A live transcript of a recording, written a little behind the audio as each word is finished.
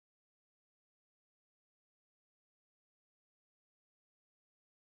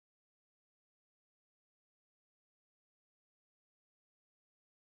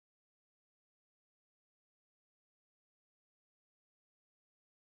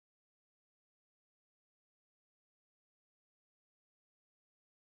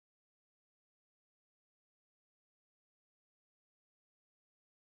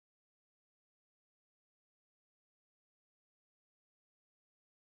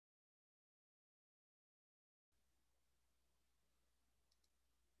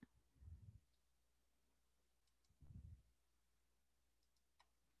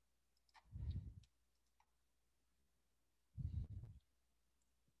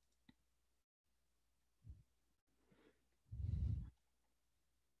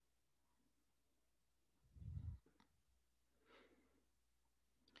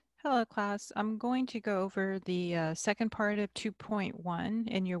Hello, class. I'm going to go over the second part of 2.1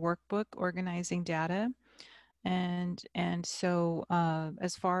 in your workbook, organizing data. And so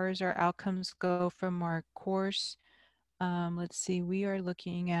as far as our outcomes go from our course, let's see, we are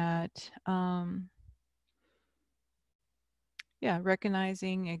looking at,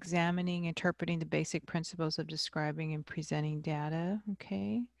 recognizing, examining, interpreting the basic principles of describing and presenting data.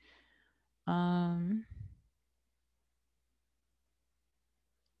 Okay. Um,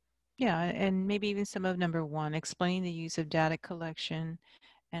 yeah, and maybe even some of number one, explaining the use of data collection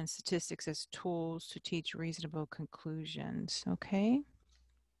and statistics as tools to teach reasonable conclusions. Okay.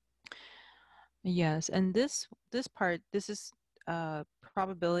 Yes, and this part, this is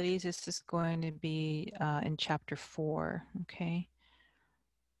probabilities. This is going to be in chapter 4. Okay.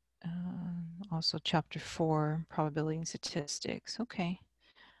 Also chapter 4, probability and statistics. Okay.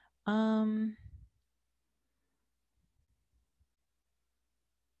 Um,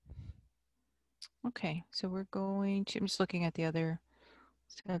 okay, so we're going to, I'm just looking at the other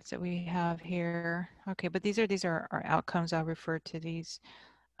sets that we have here. Okay, but these are our outcomes. I'll refer to these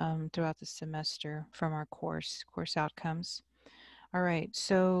throughout the semester from our course outcomes. All right,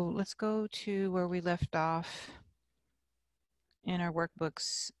 so let's go to where we left off in our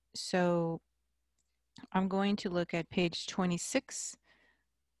workbooks. So I'm going to look at page 26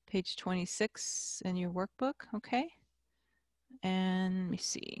 in your workbook, okay? And let me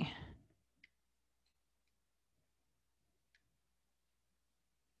see.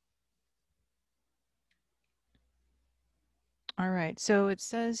 All right, so it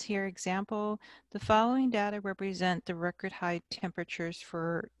says here, example, the following data represent the record high temperatures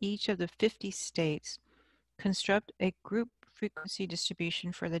for each of the 50 states. Construct a group frequency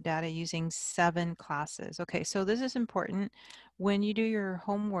distribution for the data using 7 classes. Okay, so this is important. When you do your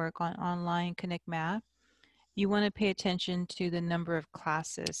homework on online Connect Math, you want to pay attention to the number of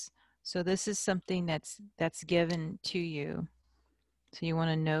classes. So this is something that's given to you. So you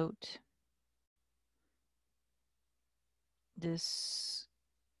want to note this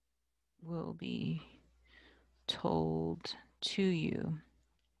will be told to you.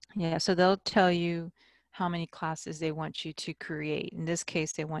 Yeah, so they'll tell you how many classes they want you to create. In this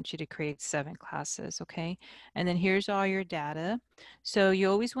case, they want you to create 7 classes, okay? And then here's all your data. So you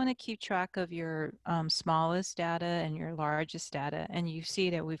always want to keep track of your smallest data and your largest data. And you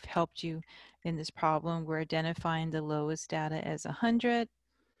see that we've helped you in this problem. We're identifying the lowest data as 100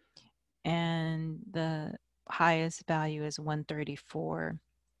 and the highest value is 134.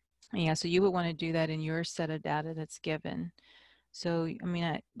 Yeah, so you would want to do that in your set of data that's given. So, I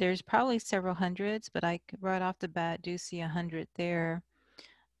mean, there's probably several hundreds, but right off the bat do see 100 there.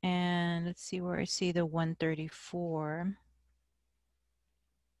 And let's see where I see the 134.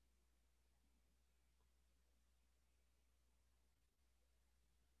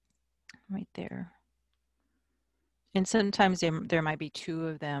 Right there. And sometimes there might be 2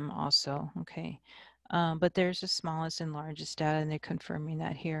 of them also, okay. But there's the smallest and largest data, and they're confirming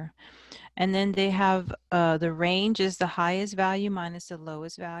that here. And then they have the range is the highest value minus the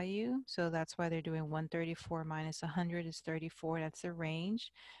lowest value. So that's why they're doing 134 minus 100 is 34. That's the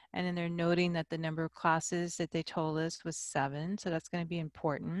range. And then they're noting that the number of classes that they told us was 7. So that's going to be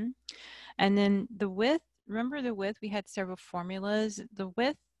important. And then the width, remember the width, we had several formulas. The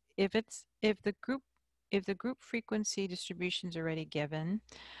width, if the group frequency distribution is already given,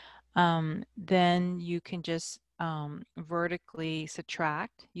 then you can just vertically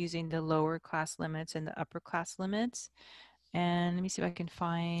subtract using the lower class limits and the upper class limits. And let me see if I can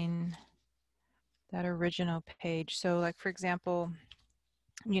find that original page. So like, for example,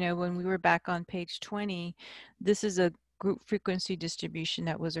 when we were back on page 20, this is a group frequency distribution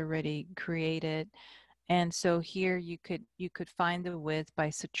that was already created. And so here you could find the width by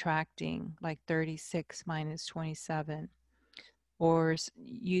subtracting like 36 minus 27, or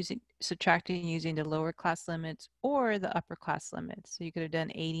subtracting using the lower class limits or the upper class limits. So you could have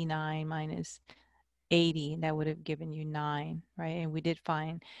done 89 minus 80, and that would have given you 9, right? And we did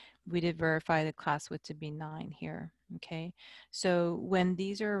verify the class width to be 9 here, okay? So when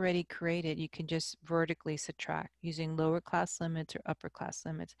these are already created, you can just vertically subtract using lower class limits or upper class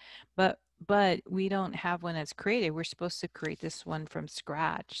limits. But we don't have one that's created. We're supposed to create this one from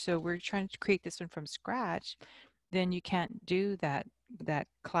scratch. So we're trying to create this one from scratch. Then you can't do that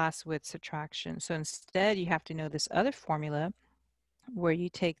class width subtraction. So instead, you have to know this other formula where you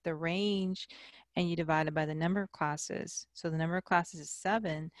take the range and you divide it by the number of classes. So the number of classes is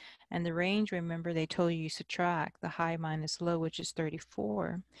 7, and the range, remember, they told you subtract the high minus low, which is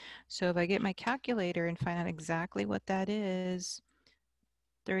 34. So if I get my calculator and find out exactly what that is,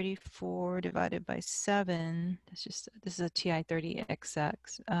 34 divided by 7, this is a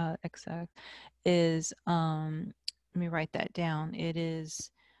TI-30XX, XX, is, let me write that down. It is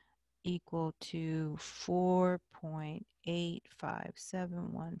equal to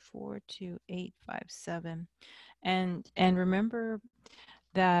 4.857142857. And remember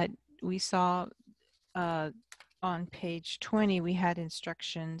that we saw on page 20, we had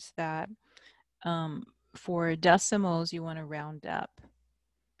instructions that for decimals, you want to round up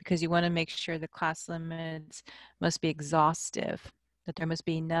because you want to make sure the class limits must be exhaustive, that there must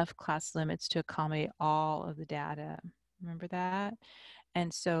be enough class limits to accommodate all of the data. Remember that?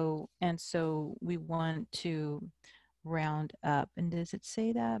 And so we want to round up. And does it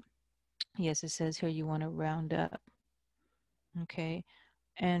say that? Yes, it says here you want to round up. Okay.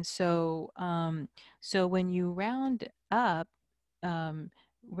 And so so when you round up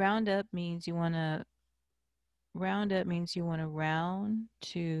means you want to round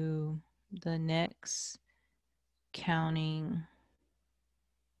to the next counting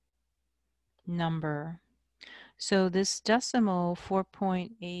number. So this decimal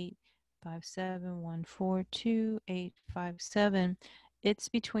 4.857142857, it's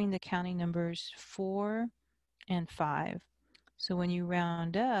between the counting numbers 4 and 5. So when you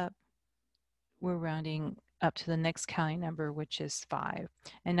round up, we're rounding up to the next counting number, which is 5.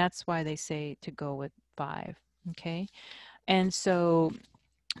 And that's why they say to go with 5. Okay. And so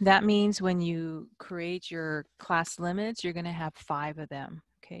that means when you create your class limits, you're going to have 5 of them.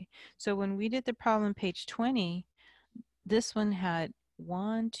 Okay. So when we did the problem page 20, this one had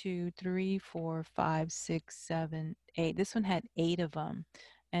 1, 2, 3, 4, 5, 6, 7, 8. This one had 8 of them.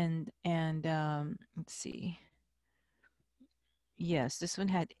 And let's see. Yes, this one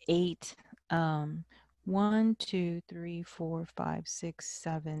had 8. 1, 2, 3, 4, 5, 6,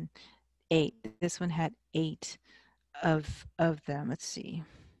 7, 8. This one had 8 of them. Let's see.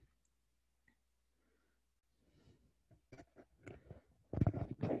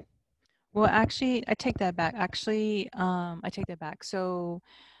 Well, actually, I take that back. Actually, I take that back. So,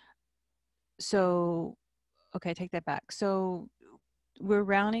 okay, I take that back. So we're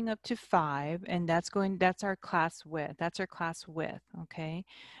rounding up to 5, and that's our class width. That's our class width, okay?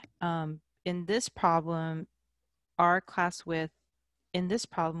 In this problem, our class width, in this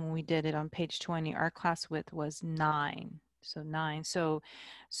problem, when we did it on page 20, our class width was 9. So 9. So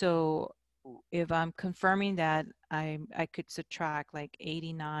if I'm confirming that, I could subtract like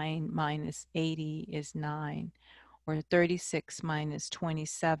 89 minus 80 is 9, or 36 minus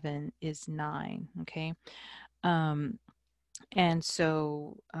 27 is 9, okay? And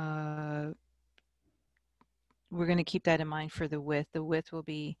so we're going to keep that in mind for the width. The width will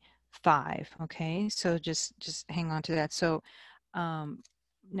be 5, okay? So just hang on to that. So now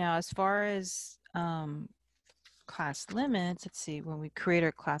as far as class limits, let's see, when we create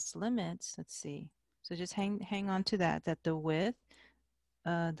our class limits, let's see. So just hang on to that the width,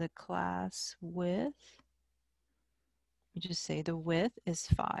 the class width, you just say the width is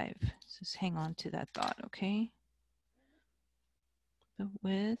 5. So just hang on to that thought, okay? The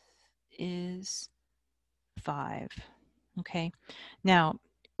width is 5. Okay. Now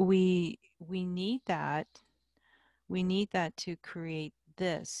we need that. We need that to create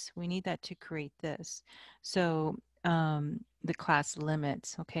this. We need that to create this. So the class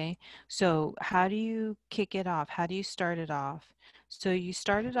limits. Okay. So how do you kick it off? How do you start it off? So you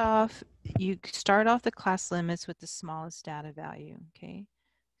start off the class limits with the smallest data value. Okay.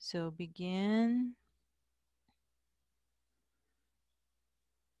 So begin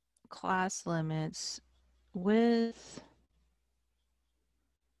class limits with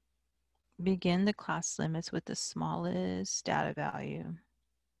begin the class limits with the smallest data value,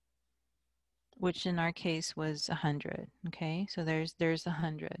 which in our case was 100. Okay, so there's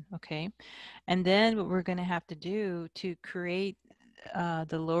 100. Okay, and then what we're going to have to do to create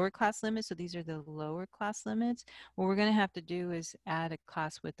the lower class limits, so these are the lower class limits, what we're going to have to do is add a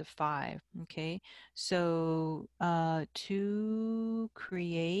class width of 5. Okay, so to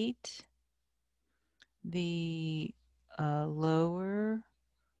create the lower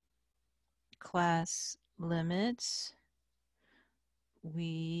class limits,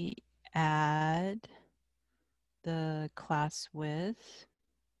 we add the class width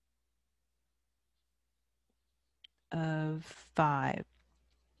of 5.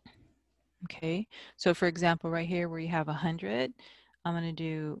 Okay, so for example, right here where you have 100, I'm going to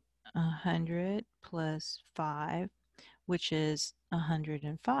do 100 plus 5, which is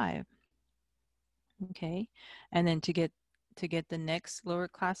 105. Okay, and then to get the next lower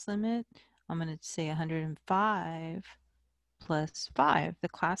class limit, I'm going to say 105 plus 5, the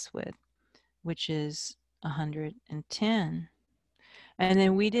class width, which is 110. And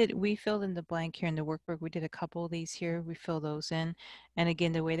then we filled in the blank here in the workbook. We did a couple of these here. We fill those in. And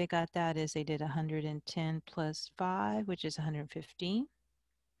again, the way they got that is they did 110 plus 5, which is 115.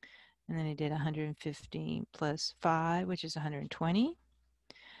 And then they did 115 plus 5, which is 120.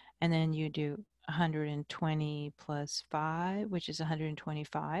 And then you do 120 plus 5, which is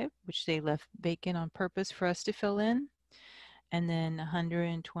 125, which they left vacant on purpose for us to fill in. And then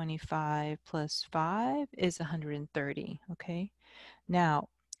 125 plus 5 is 130, okay? Now,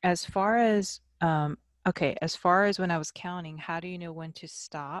 as far as as far as when I was counting, how do you know when to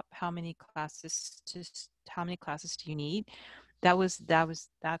stop? How many classes do you need?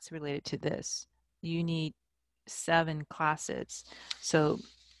 That's related to this. You need 7 classes. So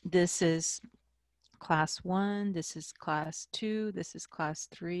this is class 1, this is class 2, this is class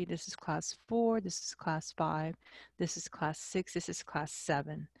 3, this is class 4, this is class 5, this is class 6, this is class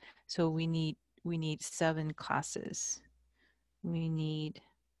 7. So we need 7 classes. We need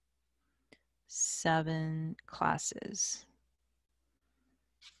 7 classes.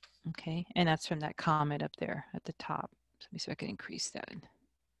 Okay, and that's from that comment up there at the top. Let me see if I can increase that.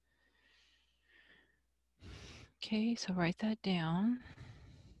 Okay, so write that down.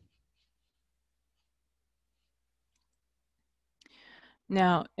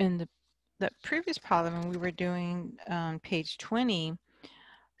 Now, in the previous problem, when we were doing page 20,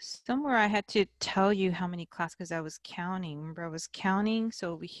 somewhere I had to tell you how many classes because I was counting. Remember, I was counting.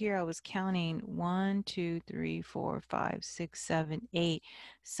 So over here, I was counting 1, 2, 3, 4, 5, 6, 7, 8.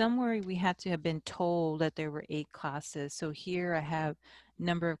 Somewhere we had to have been told that there were 8 classes. So here I have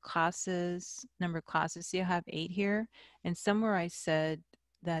number of classes. See, I have 8 here. And somewhere I said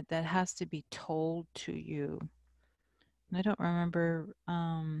that that has to be told to you. I don't remember.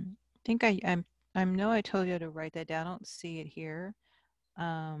 I think I know I told you to write that down. I don't see it here.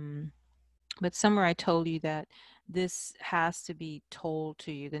 But somewhere I told you that this has to be told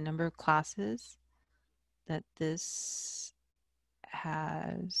to you, the number of classes that this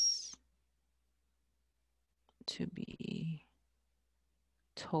has to be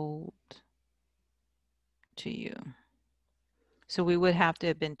told to you. So we would have to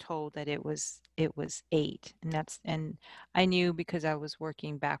have been told that it was 8, and I knew because I was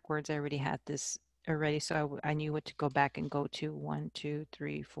working backwards. I already had this already, so I knew what to go back and go to 1, 2,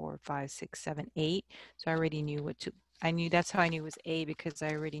 3, 4, 5, 6, 7, 8. So I already knew what to. I knew that's how I knew it was A because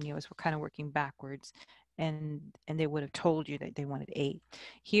I already knew I was kind of working backwards, and they would have told you that they wanted 8.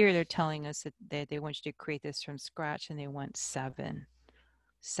 Here they're telling us that they want you to create this from scratch, and they want 7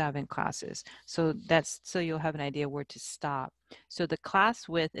 classes. So you'll have an idea where to stop. So the class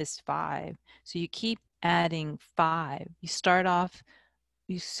width is 5. So you keep adding 5. You start off,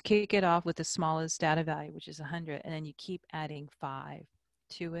 you kick it off with the smallest data value, which is 100, and then you keep adding 5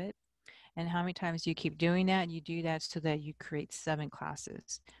 to it. And how many times do you keep doing that? You do that so that you create 7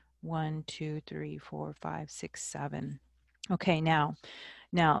 classes. 1, 2, 3, 4, 5, 6, 7. Okay, now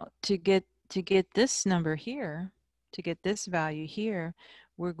to get this number here, to get this value here,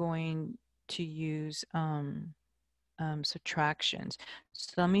 we're going to use subtractions.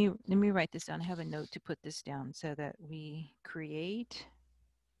 So let me write this down. I have a note to put this down so that we create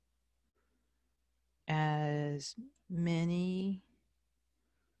as many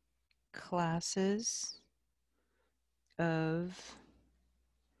classes of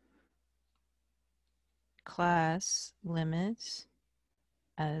class limits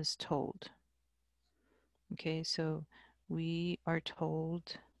as told. Okay, so we are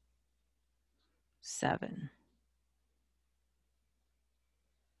told 7.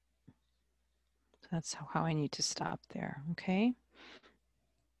 That's how I need to stop there, okay?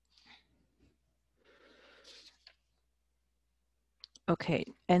 Okay,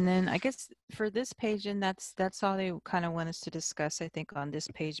 and then I guess for this page, and that's all they kind of want us to discuss, I think, on this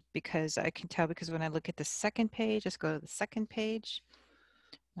page, because I can tell because when I look at the second page, let's go to the second page.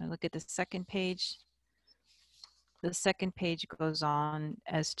 When I look at the second page goes on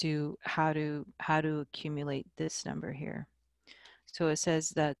as to how to accumulate this number here. So it says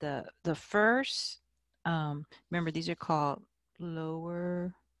that the first, remember these are called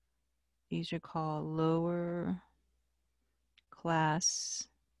lower class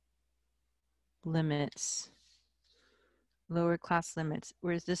limits,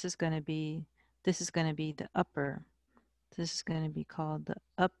 whereas this is going to be the upper. This is going to be called the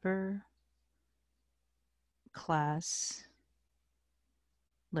upper class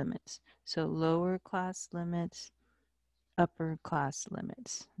limits. So lower class limits, upper class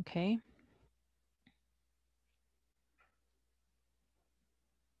limits, okay?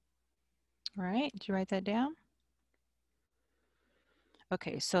 All right, did you write that down?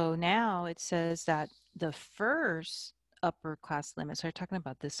 Okay, so now it says that the first upper class limit. So we're talking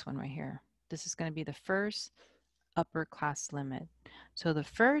about this one right here. This is going to be the first upper class limit. So the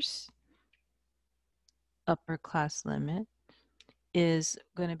first upper class limit is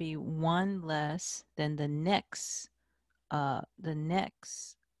going to be one less than the next lower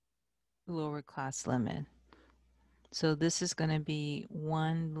class limit. So this is going to be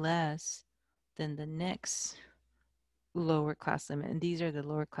one less than the next lower class limit, and these are the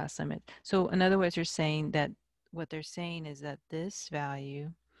lower class limit. So in other words, you're saying that what they're saying is that this value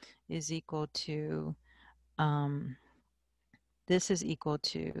is equal to this is equal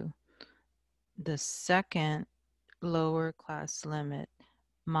to the second lower class limit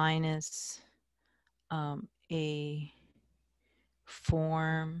minus a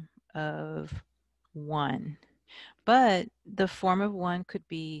form of 1. But the form of 1 could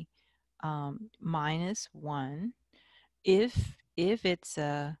be minus 1 if it's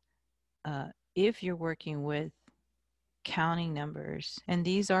if you're working with counting numbers, and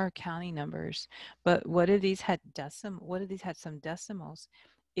these are counting numbers, but what if these had some decimals?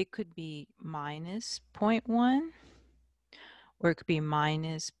 It could be minus 0.1, or it could be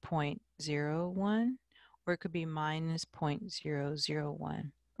minus 0.01, or it could be minus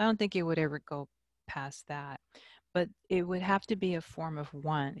 0.001. I don't think it would ever go past that, but it would have to be a form of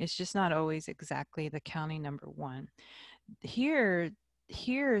 1. It's just not always exactly the counting number 1. Here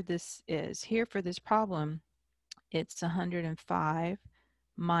for this problem, it's 105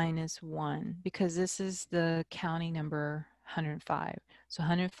 minus 1, because this is the counting number 105. So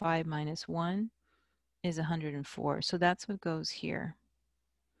 105 minus 1 is 104. So that's what goes here.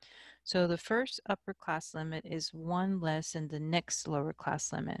 So the first upper class limit is 1 less than the next lower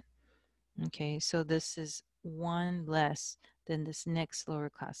class limit. Okay, so this is 1 less than this next lower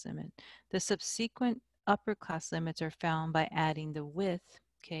class limit. The subsequent upper class limits are found by adding the width,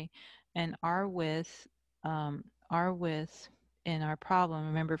 okay, and our width in our problem,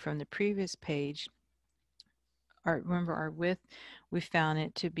 remember from the previous page, remember our width, we found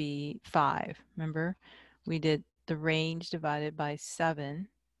it to be 5. Remember, we did the range divided by 7,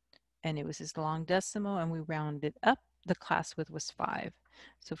 and it was this long decimal, and we rounded up. The class width was 5.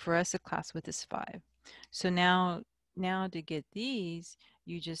 So for us, the class width is 5. So now to get these,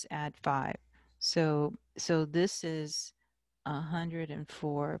 you just add 5. So this is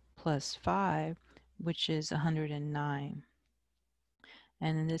 104 plus 5, which is 109.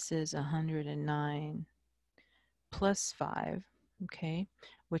 And then this is 109 plus 5, okay,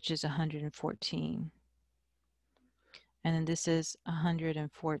 which is 114. And then this is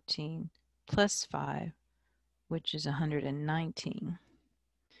 114 plus 5, which is 119.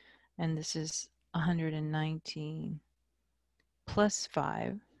 And this is 119 plus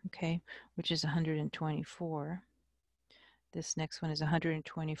 5, okay, which is 124. This next one is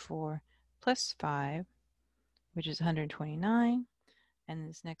 124 plus 5, which is 129. And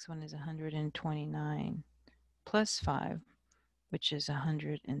this next one is 129 plus 5, which is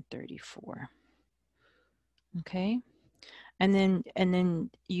 134. Okay, and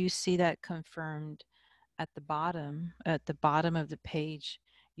then you see that confirmed at the bottom of the page.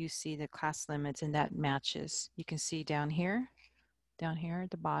 You see the class limits, and that matches. You can see down here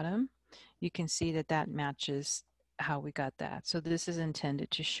at the bottom, you can see that matches how we got that. So this is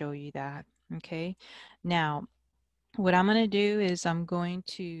intended to show you that. Okay, now what I'm going to do is I'm going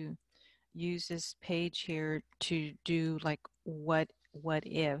to use this page here to do like what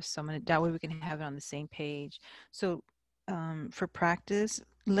if. So I'm going to, that way we can have it on the same page. So for practice,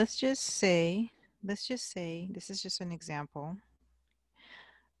 let's just say this is just an example.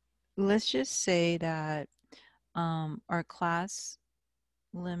 Let's just say that our class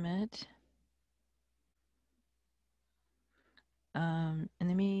limit, and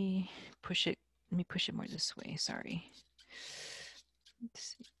let me push it more this way, sorry.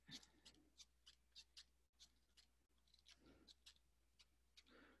 Let's see.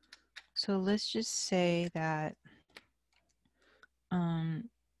 So let's just say that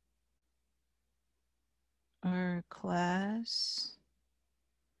our class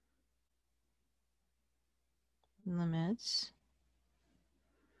limits,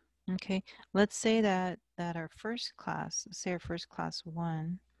 okay, let's say that our first class, let's say our first class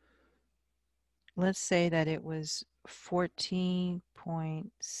 1, let's say that it was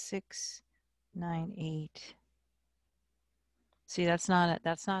 14.698. See, that's not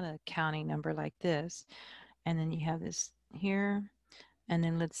a counting number like this. And then you have this here, and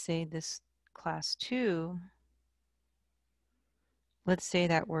then let's say this class 2, let's say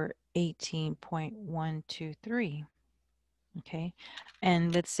that we're 18.123. Okay,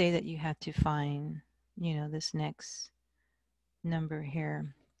 and let's say that you have to find, this next number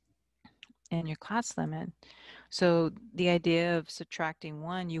here. in your class limit. So the idea of subtracting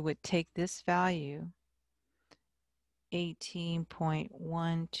 1, you would take this value,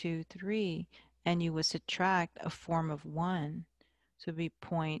 18.123, and you would subtract a form of 1. So it'd be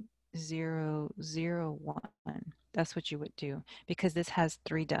 0.001. That's what you would do, because this has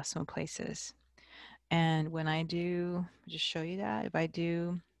 3 decimal places. And when I do, just show you that, if I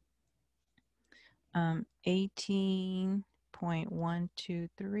do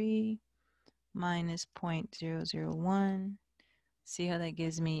 18.123 minus 0.001, see how that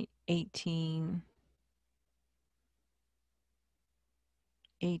gives me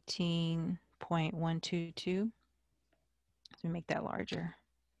 18.122. Let me make that larger.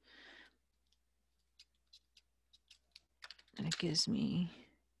 And it gives me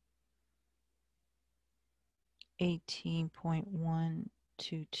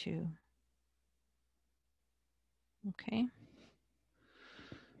 18.122. Okay.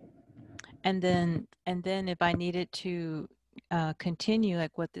 And then if I needed to continue,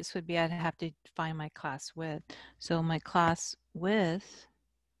 like what this would be, I'd have to find my class width. So my class width,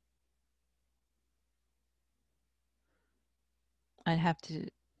 I'd have to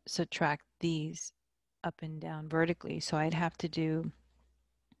subtract these up and down vertically. So I'd have to do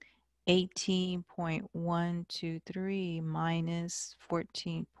 18.123 minus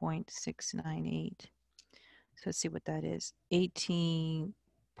 14.698. So let's see what that is.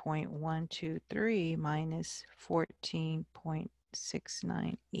 18.123 minus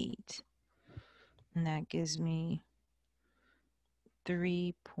 14.698. And that gives me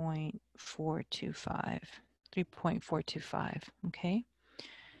 3.425. 3.425. Okay.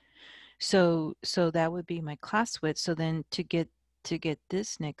 So that would be my class width. So then to get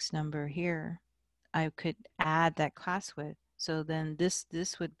this next number here, I could add that class width. So then this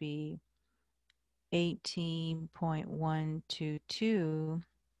would be 18.122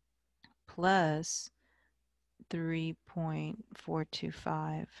 plus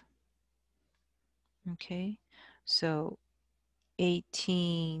 3.425. Okay, so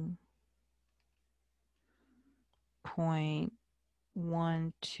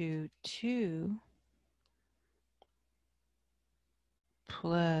 18.122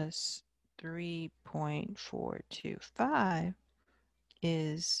 plus 3.425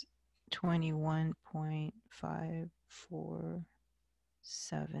 is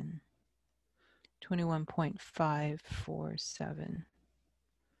 21.547. 21.547.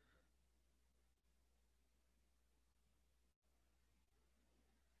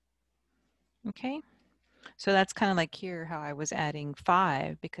 Okay, so that's kind of like here how I was adding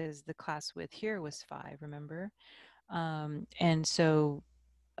 5 because the class width here was 5, remember? And so,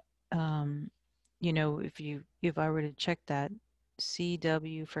 you know, if I were to check that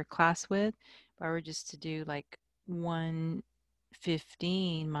CW for class width, if I were just to do like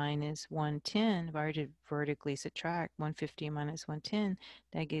 115 minus 110, if I were to vertically subtract 115 minus 110,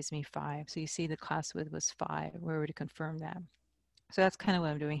 that gives me 5. So you see the class width was 5. We were to confirm that. So that's kind of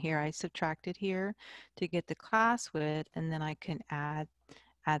what I'm doing here. I subtracted here to get the class width, and then I can add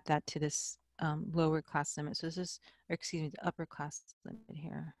that to this lower class limit. So this is, or excuse me, the upper class limit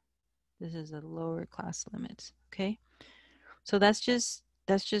here. This is a lower class limit. Okay, so that's just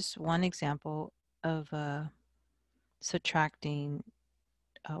one example of subtracting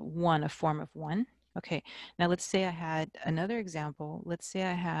one, a form of one. Okay, now let's say I had another example. Let's say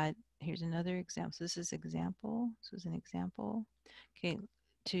I had, here's another example. So this is example. This was an example. Okay,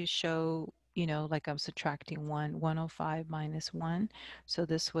 to show, you know, like I'm subtracting 105 minus 1. So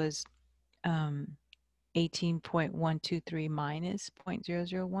this was 18.123 minus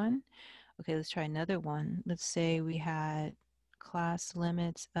 0.001. Okay, let's try another one. Let's say we had class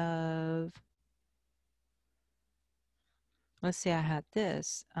limits of, let's say I had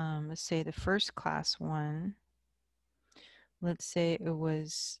this. Let's say the first class one, let's say it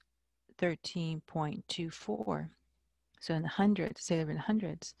was 13.24. So in the hundreds, say they're in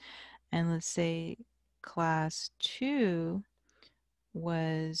hundreds. And let's say class 2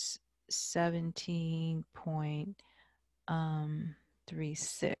 was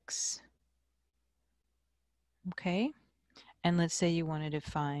 17.36. Okay, and let's say you wanted to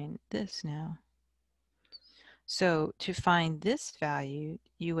find this now. So to find this value,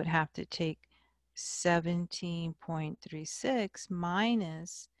 you would have to take 17.36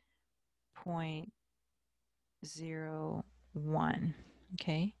 minus 0.01.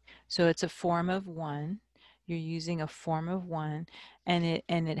 Okay, so it's a form of 1. You're using a form of 1, and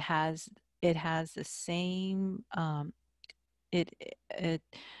it has the same it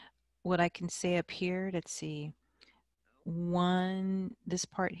what I can say up here. Let's see, 1, this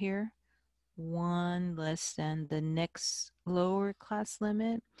part here, 1 less than the next lower class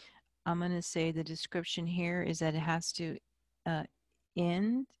limit. I'm going to say the description here is that it has to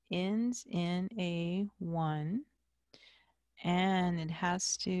ends in a 1, and it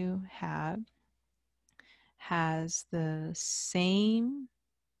has to has the same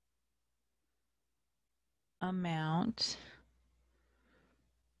amount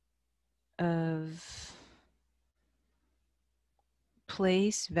of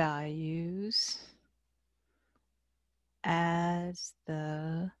place values as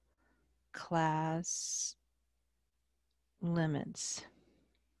the class limits.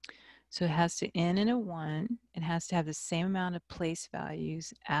 So it has to end in a 1. It has to have the same amount of place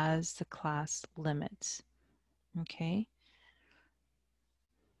values as the class limits. Okay.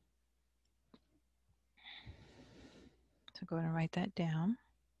 So go ahead and write that down.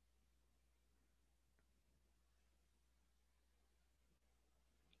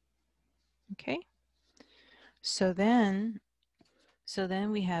 Okay. So then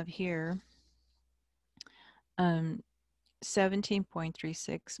we have here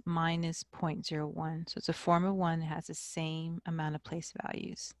 17.36 minus 0.01. So it's a form of 1 that has the same amount of place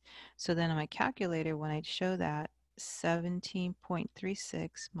values. So then on my calculator, when I show that, 17.36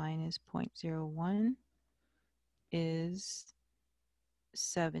 minus 0.01 is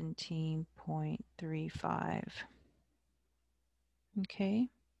 17.35. Okay.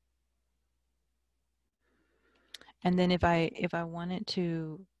 And then if I wanted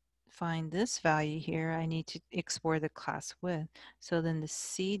to find this value here, I need to explore the class width. So then the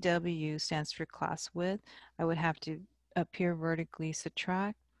CW stands for class width. I would have to up here vertically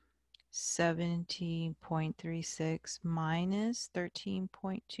subtract 17.36 minus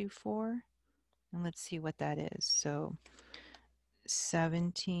 13.24. And let's see what that is. So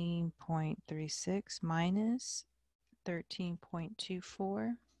 17.36 minus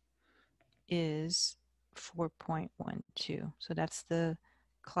 13.24 is 4.12. So that's the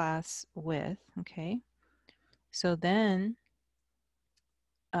class width. Okay. So then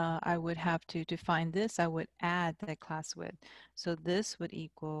I would have to find this, I would add that class width. So this would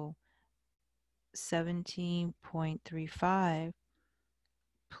equal 17.35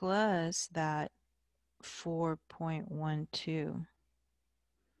 plus that 4.12.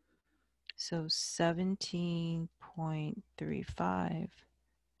 So 17.35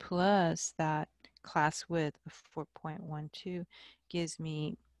 plus that class width of 4.12 gives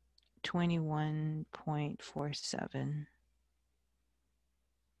me 21.47.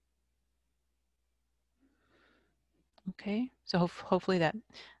 Okay, so hopefully that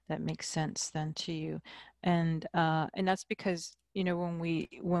makes sense then to you, and that's because when we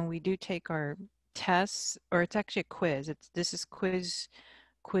do take our tests, or it's actually a quiz. This is quiz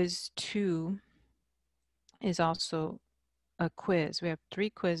 2 is also a quiz. We have 3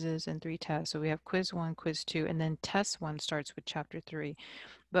 quizzes and 3 tests. So we have quiz 1, quiz 2, and then test 1 starts with chapter 3.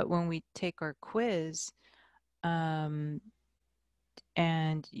 But when we take our quiz, and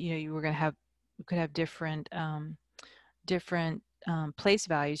you were going to have, we could have different place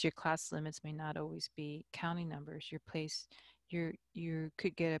values. Your class limits may not always be counting numbers. You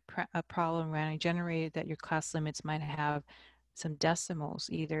could get a problem randomly generated that your class limits might have some decimals.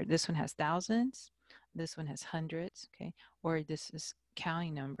 Either this one has thousands, this one has hundreds, okay, or this is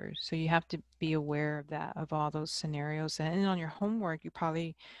counting numbers. So you have to be aware of that, of all those scenarios. And on your homework, you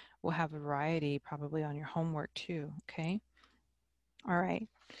probably will have a variety probably on your homework too, okay? All right.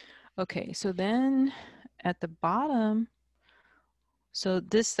 Okay, so then at the bottom, so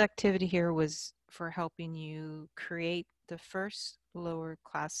this activity here was for helping you create the first lower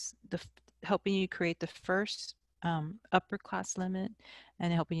class, helping you create the first upper class limit,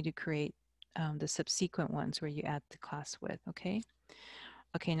 and helping you to create the subsequent ones where you add the class width, okay?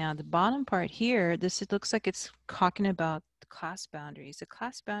 Okay, now the bottom part here, it looks like it's talking about the class boundaries. The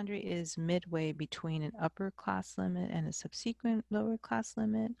class boundary is midway between an upper class limit and a subsequent lower class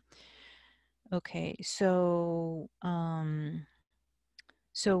limit. Okay, so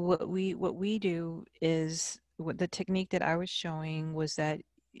what we do is, what the technique that I was showing was that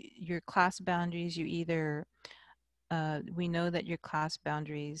your class boundaries, you either we know that your class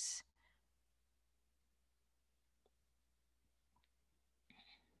boundaries,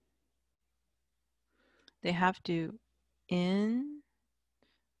 they have to end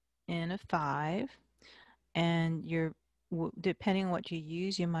in a 5, and depending on what you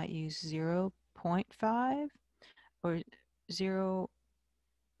use, you might use 0.5 or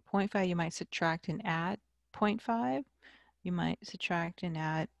 0.5. You might subtract and add 0.5. You might subtract and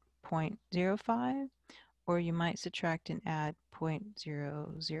add 0.05, or you might subtract and add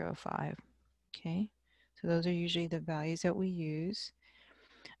 0.005. Okay, so those are usually the values that we use.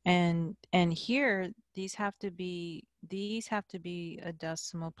 And here, these have to be these have to be a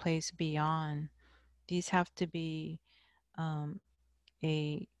decimal place beyond. These have to be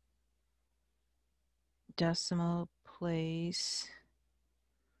a decimal place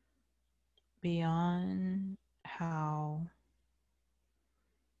beyond how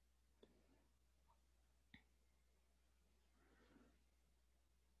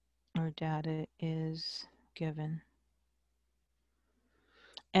our data is given.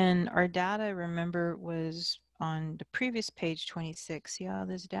 And our data, remember, was on the previous page 26. See all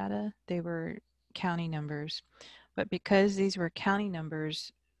this data? They were county numbers. But because these were county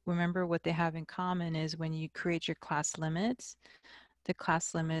numbers, remember what they have in common is when you create your class limits, the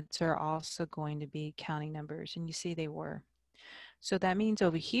class limits are also going to be county numbers. And you see they were. So that means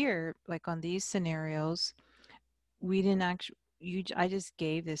over here, like on these scenarios, we didn't actually, I just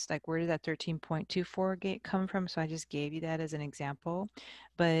gave this, like, where did that 13.24 gate come from? So I just gave you that as an example.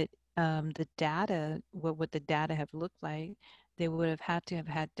 But the data, what would the data have looked like? They would have had to have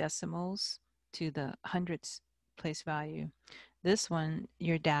had decimals to the hundredths place value. This one,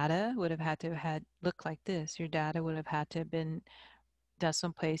 your data would have had to have had look like this. Your data would have had to have been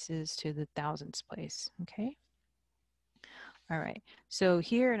decimal places to the thousandths place. Okay. All right. So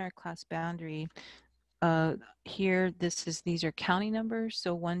here in our class boundary, uh, here, these are county numbers.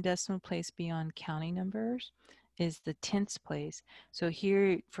 So one decimal place beyond county numbers is the tenths place. So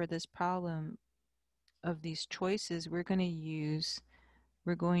here for this problem of these choices, we're going to use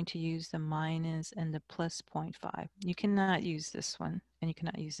the minus and the plus 0.5. You cannot use this one and you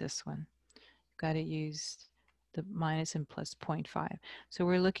cannot use this one. You've got to use the minus and plus 0.5. So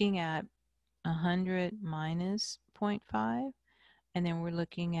we're looking at 100 minus 0.5, and then we're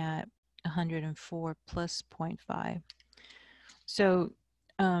looking at 104 plus 0.5. So,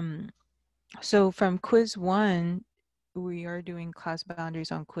 so from quiz 1, we are doing class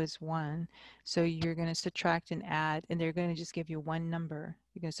boundaries on quiz 1. So you're going to subtract and add, and they're going to just give you one number.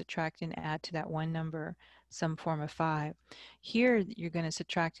 You're going to subtract and add to that one number some form of 5. Here, you're going to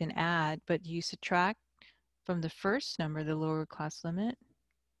subtract and add, but you subtract from the first number, the lower class limit,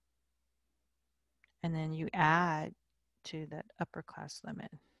 and then you add to that upper class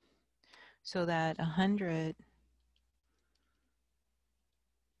limit. So that 100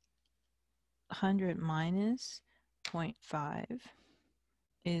 minus 0.5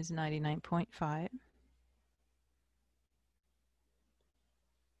 is 99.5.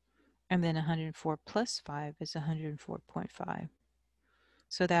 And then 104 plus 5 is 104.5.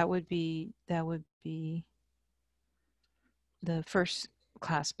 So that would be the first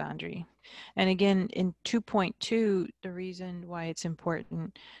class boundary. And again, in 2.2, the reason why it's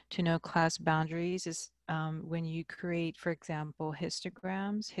important to know class boundaries is when you create, for example,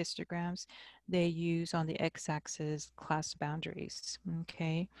 histograms, they use on the x-axis class boundaries,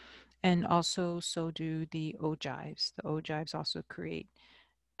 okay? And also, so do the ogives. The ogives also create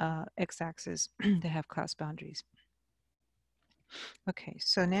x-axis that have class boundaries. Okay,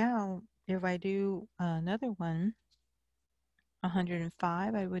 so now if I do another one,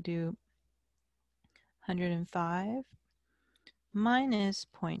 105, I would do 105 minus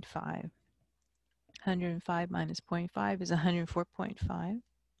 0.5. 105 minus 0.5 is 104.5.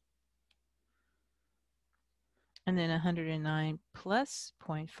 And then 109 plus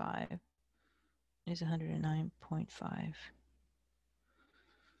 0.5 is 109.5.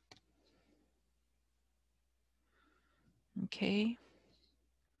 Okay.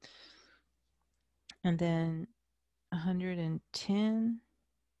 And then 110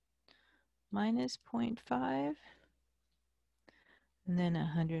 minus 0.5. And then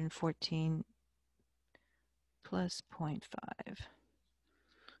 114 plus 0.5.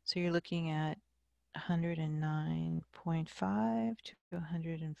 So you're looking at 109.5 to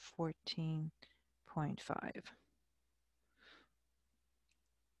 114.5.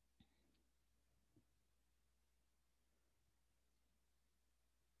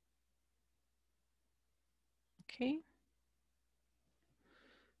 Okay.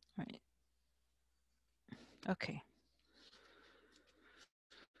 All right. Okay.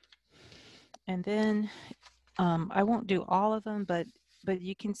 And then I won't do all of them, but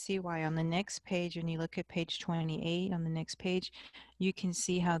you can see why on the next page, when you look at page 28 on the next page, you can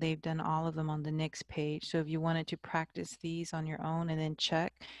see how they've done all of them on the next page. So if you wanted to practice these on your own and then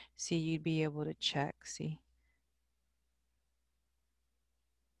check, see, you'd be able to check, see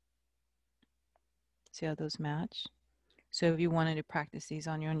how those match. So if you wanted to practice these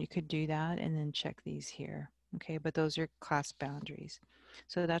on your own, you could do that and then check these here. Okay, but those are class boundaries.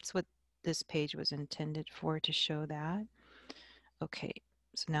 So that's what this page was intended for, to show that. Okay,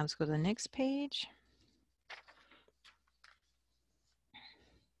 so now let's go to the next page.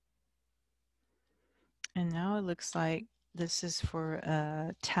 And now it looks like this is for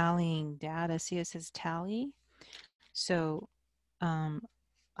tallying data. See, it says tally. So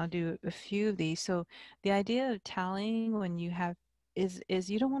I'll do a few of these. So the idea of tallying when you have is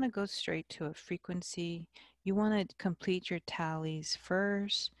you don't want to go straight to a frequency. You want to complete your tallies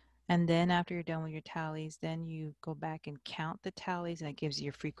first, and then after you're done with your tallies, then you go back and count the tallies, and it gives you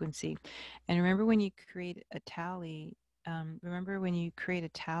your frequency. And remember when you create a tally, remember when you create a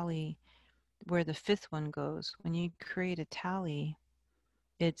tally where the fifth one goes. When you create a tally,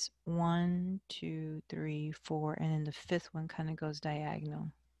 it's 1, 2, 3, 4, and then the fifth one kind of goes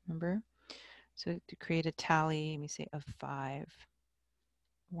diagonal. Remember? So to create a tally, let me say of 5.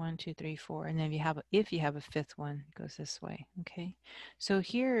 1, 2, 3, 4, and then if you have a fifth one, it goes this way. Okay. So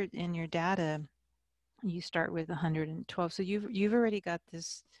here in your data, you start with 112. So you've already got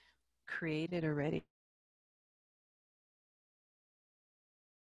this created already.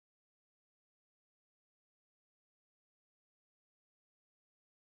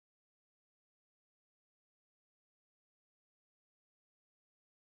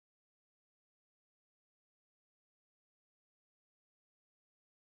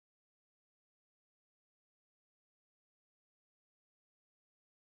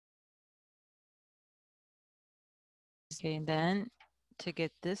 Okay, and then to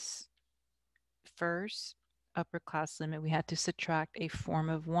get this first upper class limit, we had to subtract a form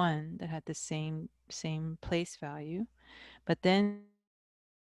of 1 that had the same place value. But then